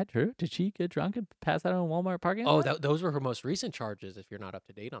 is that true? Did she get drunk and pass out in a Walmart parking Oh, lot? those were her most recent charges if you're not up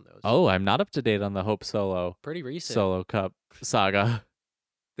to date on those. Oh, I'm not up to date on the Hope Pretty recent. Solo Cup saga.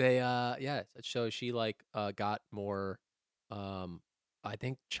 They yeah, so she like got more I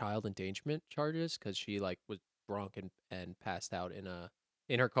think child endangerment charges cuz she like was drunk and passed out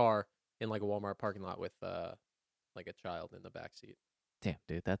in her car in like a Walmart parking lot with like a child in the back seat. Damn,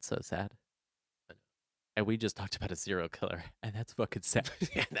 dude, that's so sad. I know. And we just talked about a serial killer, and that's fucking sad.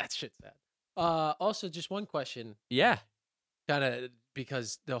 Yeah, that shit's sad. Also just one question, Yeah. kind of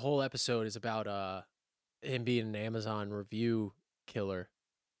because the whole episode is about him being an Amazon review killer.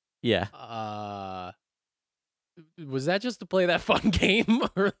 Yeah. Was that just to play that fun game,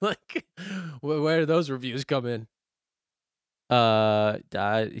 or like, where do those reviews come in?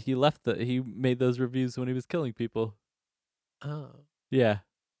 He made those reviews when he was killing people. Oh, Yeah.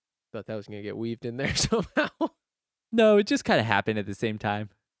 thought that was gonna get weaved in there somehow. No, it just kind of happened at the same time.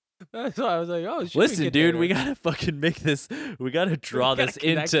 That's why I was like, oh, shit, Listen, get dude, there. we gotta fucking make this. We gotta draw gotta this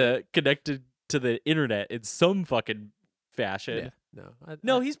connect into connected to the internet in some fucking fashion. Yeah, no,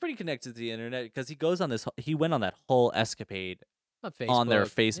 No, he's pretty connected to the internet because he goes on this. He went on that whole escapade on their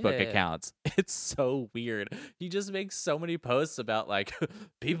Facebook Yeah. accounts. It's so weird. He just makes so many posts about like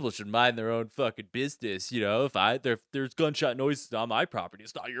people should mind their own fucking business. You know, if there's gunshot noises on my property,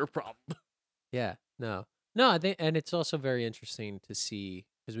 it's not your problem. Yeah, no. I think, and it's also very interesting to see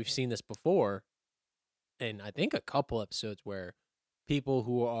because we've seen this before, and I think a couple episodes where people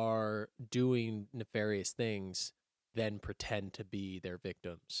who are doing nefarious things then pretend to be their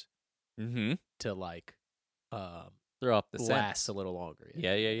victims Mm-hmm. to like Throw up the scent. last a little longer.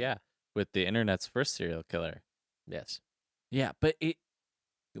 Yeah. With the internet's first serial killer. Yes. Yeah, but it,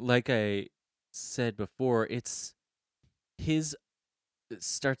 like I said before, it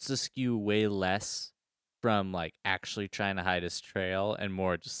starts to skew way less from like actually trying to hide his trail and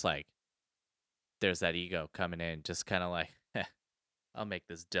more just like there's that ego coming in, just kind of like, I'll make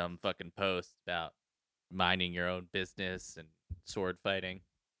this dumb fucking post about minding your own business and sword fighting.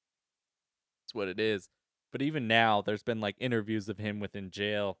 It's what it is. But even now, there's been like interviews of him within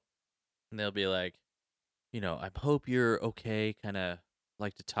jail, and they'll be like, you know, I hope you're okay, kind of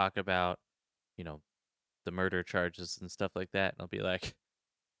like to talk about, you know, the murder charges and stuff like that. And I'll be like,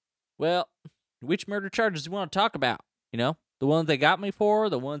 well, which murder charges do you want to talk about? You know, the ones they got me for,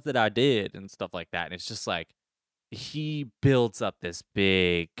 the ones that I did, and stuff like that. And it's just like, he builds up this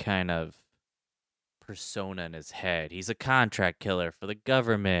big kind of persona in his head. He's a contract killer for the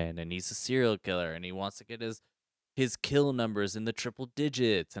government, and he's a serial killer, and he wants to get his kill numbers in the triple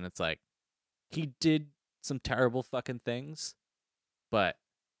digits. And it's like, he did some terrible fucking things, but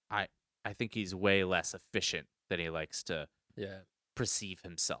I think he's way less efficient than he likes to perceive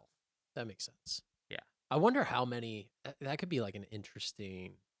himself. That makes sense. Yeah. I wonder how many that could be like an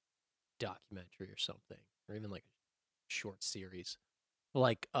interesting documentary or something, or even like a short series.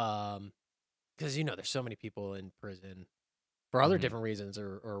 Like because you know there's so many people in prison for other Mhm. different reasons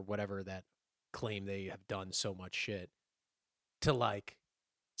or whatever that claim they have done so much shit to like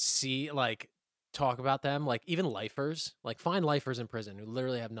see like talk about them, like even lifers, like find lifers in prison who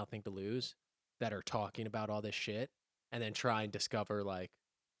literally have nothing to lose that are talking about all this shit and then try and discover like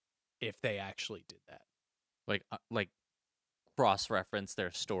if they actually did that. Like cross-reference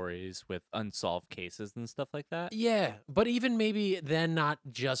their stories with unsolved cases and stuff like that. Yeah, but even maybe then not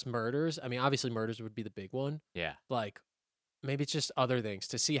just murders. I mean, obviously murders would be the big one. Yeah. Like maybe it's just other things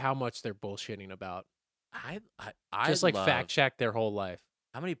to see how much they're bullshitting about I Just like love fact check their whole life.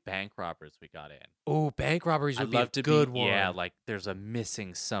 how many bank robbers we got in. Oh, bank robberies would I'd be love a to good be, one. yeah, like there's a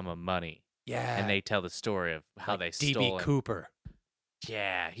missing sum of money, yeah. and they tell the story of how they like DB stole it. Cooper.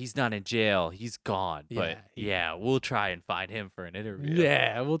 Yeah, he's not in jail. He's gone. But Yeah, we'll try and find him for an interview.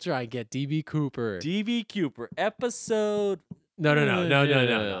 Yeah, we'll try and get DB Cooper. DB Cooper episode. No.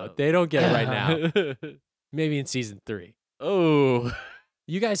 They don't get it right now. Maybe in season 3. Oh,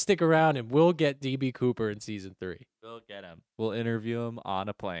 You guys stick around and we'll get DB Cooper in season 3. we'll get him. We'll interview him on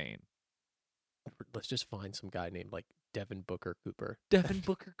a plane. Let's just find some guy named like Devin Booker Cooper. Devin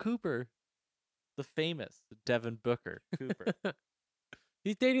Booker Cooper, the famous Devin Booker Cooper.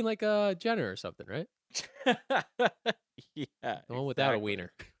 He's dating like Jenner or something, right? Yeah, The one without a exactly.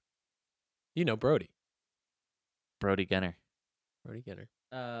 wiener. You know Brody. Brody Gunner. Brody Jenner.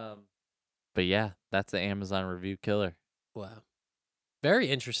 But yeah, that's the Amazon review killer. Wow. Very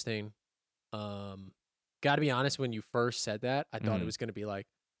interesting. Got to be honest, when you first said that, I thought Mhm. it was going to be like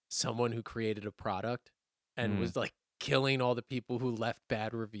someone who created a product and Mhm. was like killing all the people who left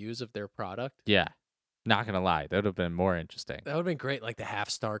bad reviews of their product. Yeah, not gonna lie, that would have been more interesting. That would have been great, like the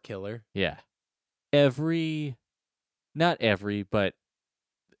half-star killer. Yeah, not every, but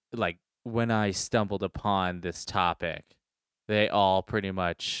like when I stumbled upon this topic, they all pretty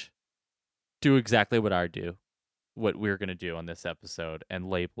much do exactly what what we're gonna do on this episode, and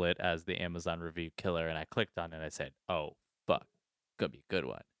label it as the Amazon review killer. And I clicked on it and I said, "Oh fuck, gonna be a good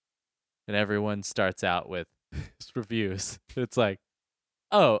one." And everyone starts out with his reviews. It's like,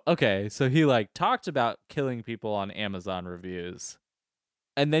 oh, okay, so he like talked about killing people on Amazon reviews,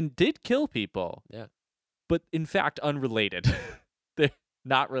 and then did kill people. Yeah. But in fact, unrelated. They're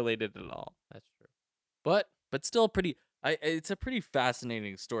not related at all. That's true. But Still pretty. It's a pretty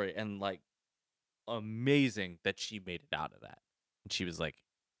fascinating story, and like amazing that she made it out of that. And she was like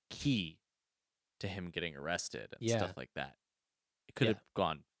key to him getting arrested and Yeah. stuff like that. It could Yeah. have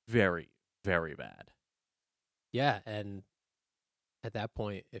gone very, very bad. yeah, and at that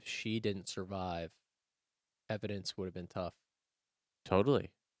point, if she didn't survive, evidence would have been tough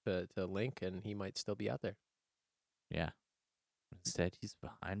Totally. to link, and he might still be out there. Yeah. Instead, he's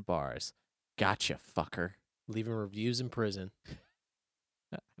behind bars. Gotcha, fucker. Leaving reviews in prison.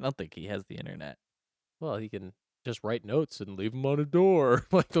 I don't think he has the internet. Well, he can just write notes and leave them on a door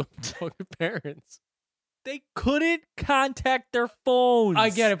like the fucking parents. They couldn't contact their phones. I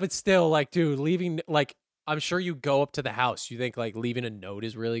get it, but still, like, dude, leaving, like, I'm sure you go up to the house. You think, like, leaving a note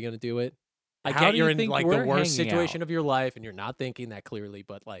is really going to do it? I How get do you're you in, think like, the we're worst hanging situation out? of your life and you're not thinking that clearly,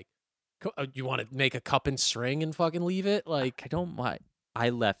 but, like, you want to make a cup and string and fucking leave it? Like, I don't mind. I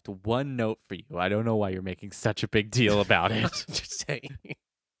left one note for you. I don't know why you're making such a big deal about it. just saying.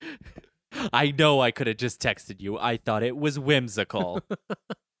 I know I could have just texted you. I thought it was whimsical.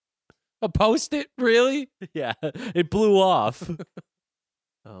 A post-it? Really? Yeah, it blew off.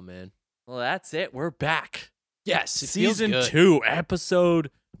 Oh, man. Well, that's it. We're back. Yes, it feels Season good. 2, episode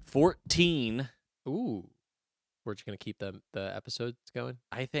 14. Ooh. We're just going to keep the episodes going?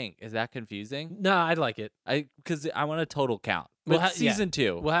 I think. Is that confusing? No, I'd like it. Because I want a total count. We'll But yeah. season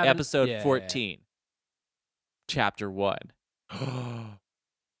 2, We'll have an- episode yeah, yeah, yeah. 14, chapter 1,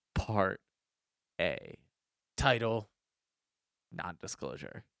 part A, Title.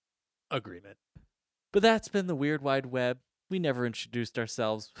 non-disclosure. Agreement. But that's been the Weird Wide Web. We never introduced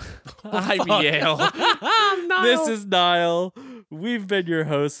ourselves. I'm I'm Yale. I'm Niall. This is Niall. We've been your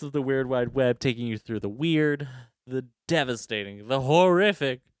hosts of the Weird Wide Web, taking you through the weird, the devastating, the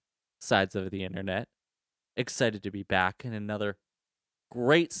horrific sides of the internet. Excited to be back in another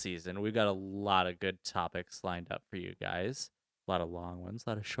great season. We've got a lot of good topics lined up for you guys. A lot of long ones,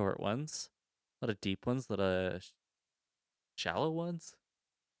 a lot of short ones, a lot of deep ones, a lot of shallow ones.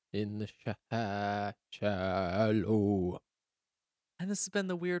 In the shallow. And this has been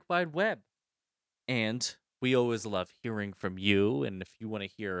the Weird Wide Web. And we always love hearing from you. And if you want to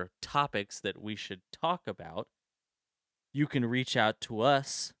hear topics that we should talk about, you can reach out to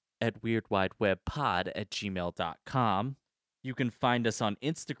us at weirdwidewebpod@gmail.com. You can find us on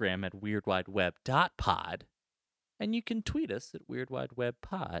Instagram at weirdwideweb.pod. And you can tweet us at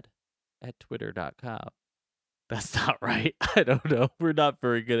weirdwidewebpod@twitter.com. That's not right. I don't know. We're not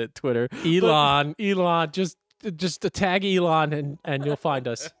very good at Twitter. Elon, just tag Elon and you'll find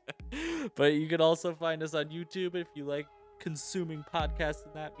us. But you can also find us on YouTube if you like consuming podcasts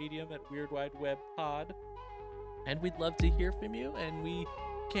in that medium at Weird Wide Web Pod. And we'd love to hear from you, and we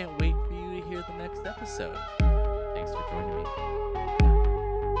can't wait for you to hear the next episode. Thanks for joining me.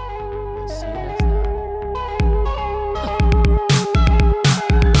 We'll see you next time.